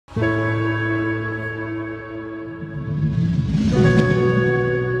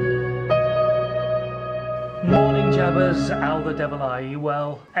fellas, Al the Devil, are you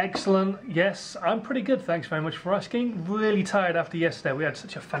well? Excellent, yes, I'm pretty good, thanks very much for asking. Really tired after yesterday. We had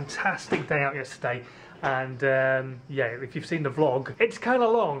such a fantastic day out yesterday, and yeah, if you've seen the vlog, it's kind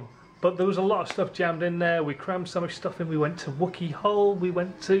of long, but there was a lot of stuff jammed in there. We crammed so much stuff in. We went to Wookey Hole, we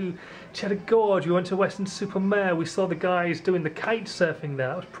went to Cheddar Gorge, we went to Weston-super-Mare, we saw the guys doing the kite surfing there.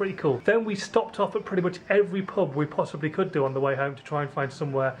 That was pretty cool. Then we stopped off at pretty much every pub we possibly could do on the way home to try and find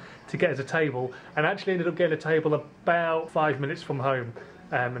somewhere to get us a table, and actually ended up getting a table about 5 minutes from home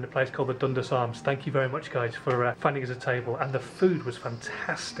in a place called the Dundas Arms. Thank you very much, guys, for finding us a table, and the food was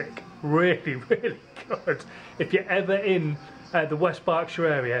fantastic. Really, really good. If you're ever in the West Berkshire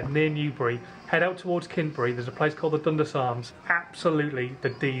area near Newbury, head out towards Kintbury. There's a place called the Dundas Arms. Absolutely the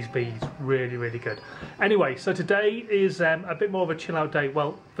D's B's. Really, really good. Anyway, so today is a bit more of a chill out day.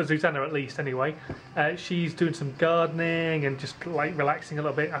 Well, for Susanna at least anyway. She's doing some gardening and just like relaxing a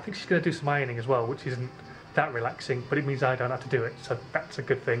little bit. I think she's going to do some ironing as well, which isn't that relaxing, but it means I don't have to do it, so that's a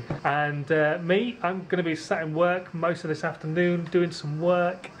good thing. And me, I'm going to be sat in work most of this afternoon doing some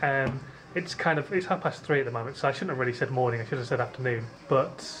work. It's 3:30 at the moment, so I shouldn't have really said morning, I should have said afternoon.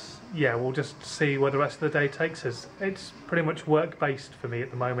 But yeah, we'll just see where the rest of the day takes us. It's pretty much work based for me at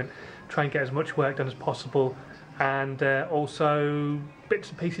the moment. Try and get as much work done as possible, and also bits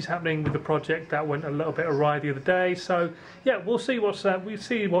and pieces happening with the project that went a little bit awry the other day. So yeah, we'll see what's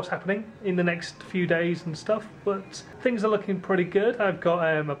happening in the next few days and stuff, but things are looking pretty good. I've got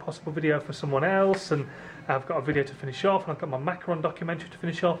a possible video for someone else, and I've got a video to finish off, and I've got my Macaron documentary to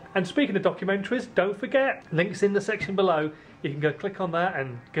finish off. And speaking of documentaries, don't forget, links in the section below. You can go click on that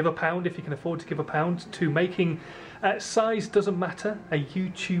and give £1 if you can afford to give £1 to making Size Doesn't Matter, a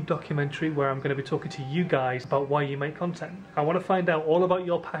YouTube documentary where I'm going to be talking to you guys about why you make content. I want to find out all about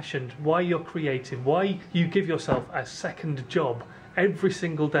your passion, why you're creative, why you give yourself a second job every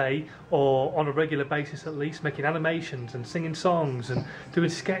single day, or on a regular basis at least, making animations and singing songs and doing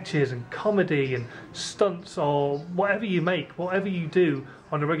sketches and comedy and stunts, or whatever you make, whatever you do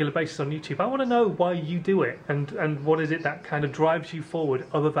on a regular basis on YouTube. I want to know why you do it, and what is it that kind of drives you forward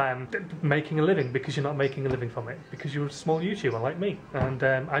other than making a living, because you're not making a living from it, because you're a small YouTuber like me. And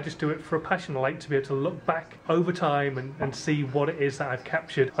I just do it for a passion. I like to be able to look back over time and see what it is that I've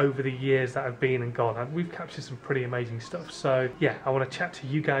captured over the years that I've been and gone. And we've captured some pretty amazing stuff. So yeah, I want to chat to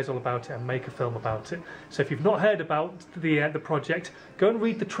you guys all about it and make a film about it. So if you've not heard about the project, go and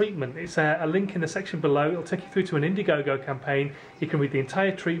read the treatment. It's a link in the section below. It'll take you through to an Indiegogo campaign. You can read the entire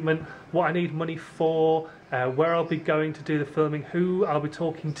treatment, what I need money for, where I'll be going to do the filming, who I'll be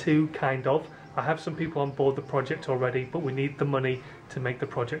talking to, kind of. I have some people on board the project already, but we need the money to make the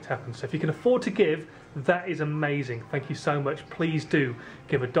project happen. So if you can afford to give, that is amazing. Thank you so much. Please do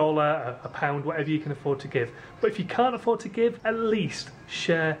give $1, a pound, whatever you can afford to give. But if you can't afford to give, at least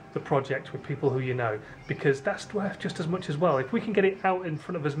share the project with people who you know, because that's worth just as much as well. If we can get it out in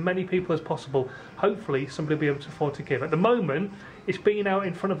front of as many people as possible, hopefully somebody will be able to afford to give. At the moment, it's been out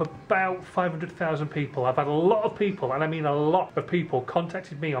in front of about 500,000 people. I've had a lot of people, and I mean a lot of people,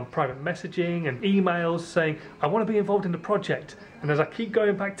 contacted me on private messaging and emails saying, I want to be involved in the project. And as I keep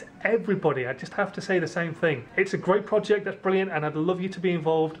going back to everybody, I just have to say the same thing. It's a great project, that's brilliant, and I'd love you to be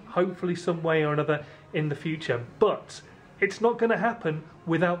involved, hopefully some way or another in the future. But it's not going to happen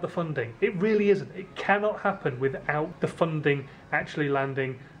without the funding. It really isn't. It cannot happen without the funding actually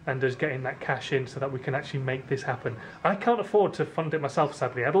landing and us getting that cash in so that we can actually make this happen. I can't afford to fund it myself,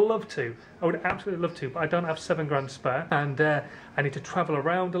 sadly. I'd love to. I would absolutely love to, but I don't have £7 spare, and I need to travel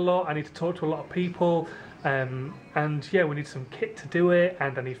around a lot. I need to talk to a lot of people. And yeah, we need some kit to do it,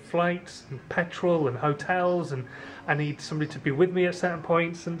 and I need flights and petrol and hotels, and I need somebody to be with me at certain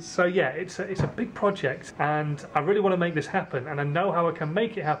points. And so yeah, it's a big project, and I really want to make this happen, and I know how I can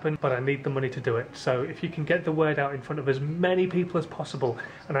make it happen, but I need the money to do it. So if you can get the word out in front of as many people as possible,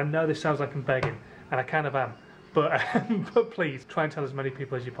 and I know this sounds like I'm begging, and I kind of am, but please try and tell as many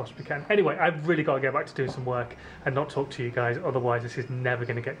people as you possibly can. Anyway, I've really got to get back to doing some work and not talk to you guys, otherwise this is never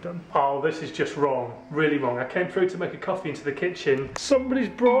going to get done. Oh, this is just wrong, really wrong. I came through to make a coffee into the kitchen. Somebody's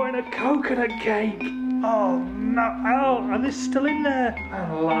brought in a coconut cake. Oh no, oh, and it's still in there.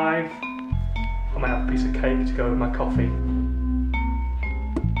 I'm alive. I might have a piece of cake to go with my coffee.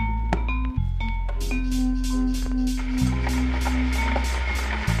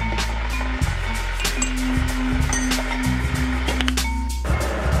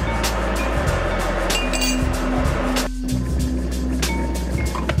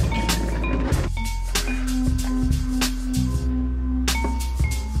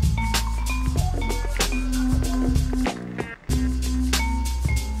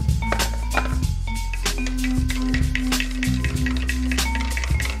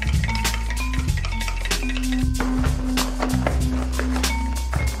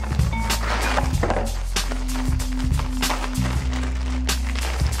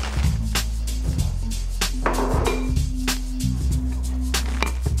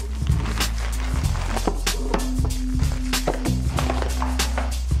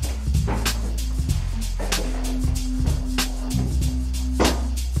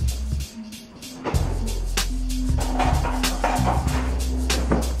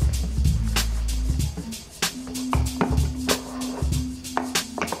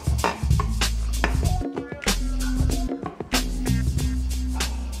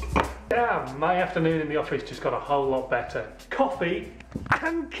 Damn, my afternoon in the office just got a whole lot better. Coffee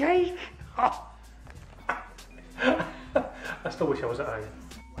and cake! Oh. I still wish I was at home.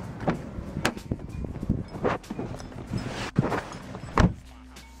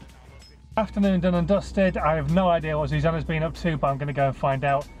 Afternoon done and dusted. I have no idea what Susanna's been up to, but I'm going to go and find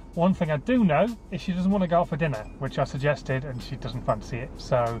out. One thing I do know is she doesn't want to go out for dinner, which I suggested, and she doesn't fancy it,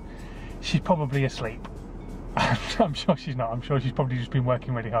 so she's probably asleep. I'm sure she's not. I'm sure she's probably just been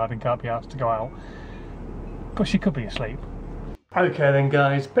working really hard and can't be asked to go out, but she could be asleep. Okay then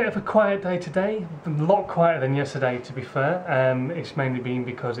guys, bit of a quiet day today, a lot quieter than yesterday to be fair. It's mainly been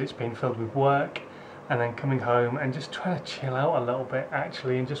because it's been filled with work and then coming home and just trying to chill out a little bit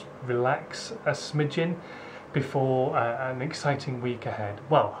actually and just relax a smidgen before an exciting week ahead.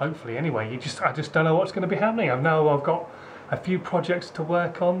 Well, hopefully anyway. I just don't know what's going to be happening. I know I've got a few projects to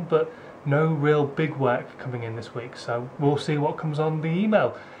work on, but no real big work coming in this week, so we'll see what comes on the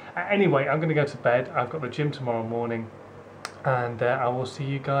email. Anyway, I'm going to go to bed. I've got the gym tomorrow morning, and I will see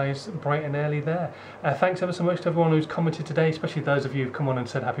you guys bright and early there. Thanks ever so much to everyone who's commented today, especially those of you who've come on and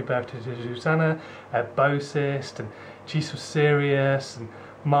said happy birthday to Susanna, Bosist, and Jesus Serious, and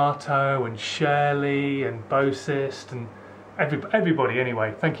Marto, and Shirley, and Bosist, and everybody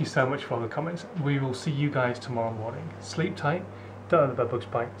anyway. Thank you so much for all the comments. We will see you guys tomorrow morning. Sleep tight, don't let the bedbugs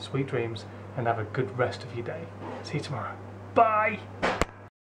bite, sweet dreams, and have a good rest of your day. See you tomorrow. Bye!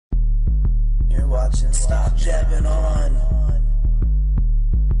 You're watching Stop Jabbing On.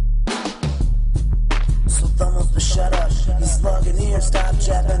 So thumbs, but shut up. He's logging here, stop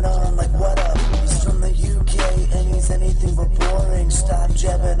jabbing on. Like what up? He's from the UK and he's anything but boring. Stop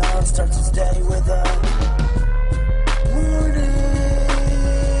jabbing on, starts his day with a